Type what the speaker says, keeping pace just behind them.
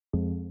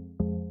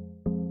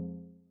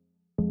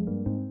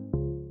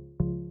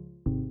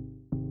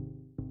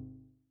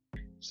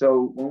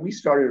So when we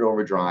started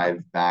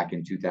Overdrive back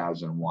in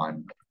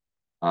 2001,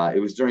 it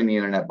was during the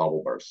internet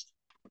bubble burst.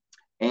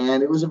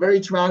 And it was a very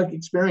traumatic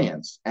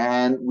experience.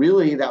 And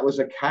really, that was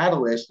a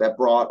catalyst that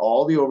brought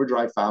all the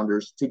Overdrive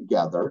founders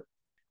together.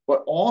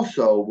 But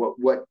also,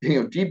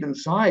 deep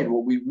inside,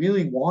 what we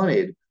really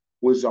wanted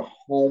was a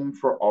home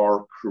for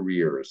our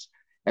careers.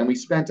 And we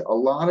spent a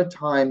lot of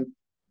time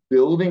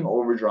building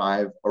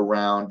Overdrive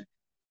around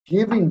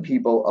giving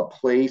people a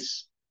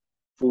place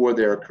for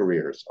their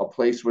careers, a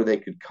place where they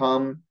could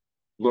come,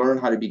 learn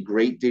how to be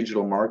great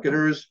digital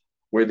marketers,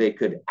 where they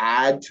could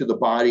add to the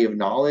body of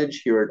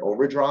knowledge here at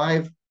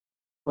Overdrive.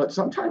 But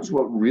sometimes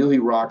what really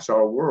rocks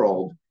our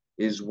world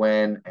is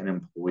when an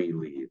employee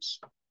leaves.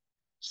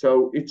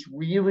 So it's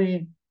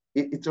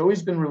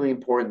always been really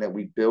important that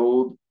we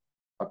build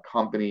a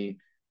company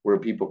where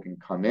people can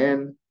come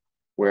in,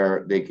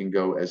 where they can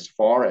go as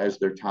far as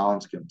their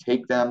talents can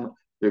take them.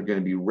 They're going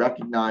to be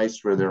recognized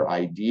for their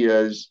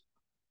ideas.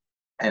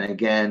 And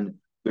again,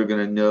 they're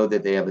going to know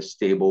that they have a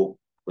stable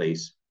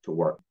place to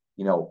work.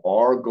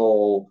 Our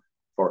goal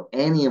for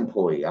any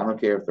employee, I don't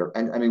care if they're,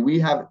 and I mean, we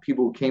have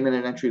people who came in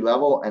at entry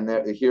level and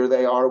here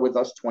they are with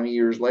us 20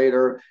 years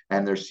later,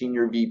 and they're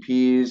senior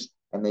VPs,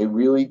 and they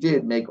really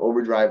did make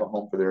Overdrive a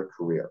home for their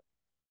career.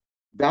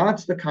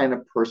 That's the kind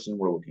of person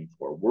we're looking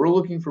for. We're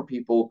looking for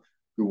people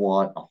who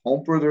want a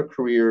home for their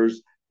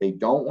careers. They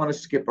don't want to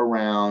skip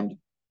around.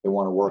 They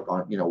want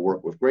to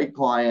work with great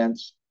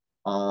clients.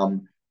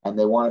 And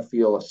they want to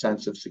feel a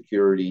sense of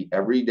security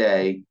every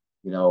day,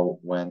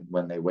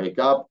 when they wake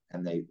up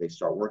and they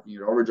start working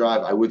at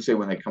Overdrive. I would say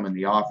when they come in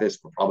the office,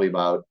 for probably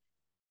about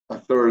a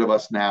third of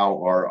us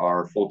now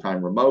are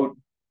full-time remote,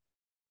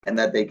 and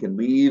that they can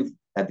leave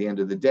at the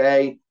end of the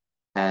day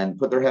and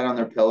put their head on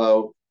their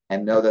pillow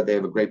and know that they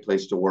have a great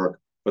place to work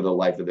for the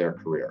life of their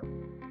career.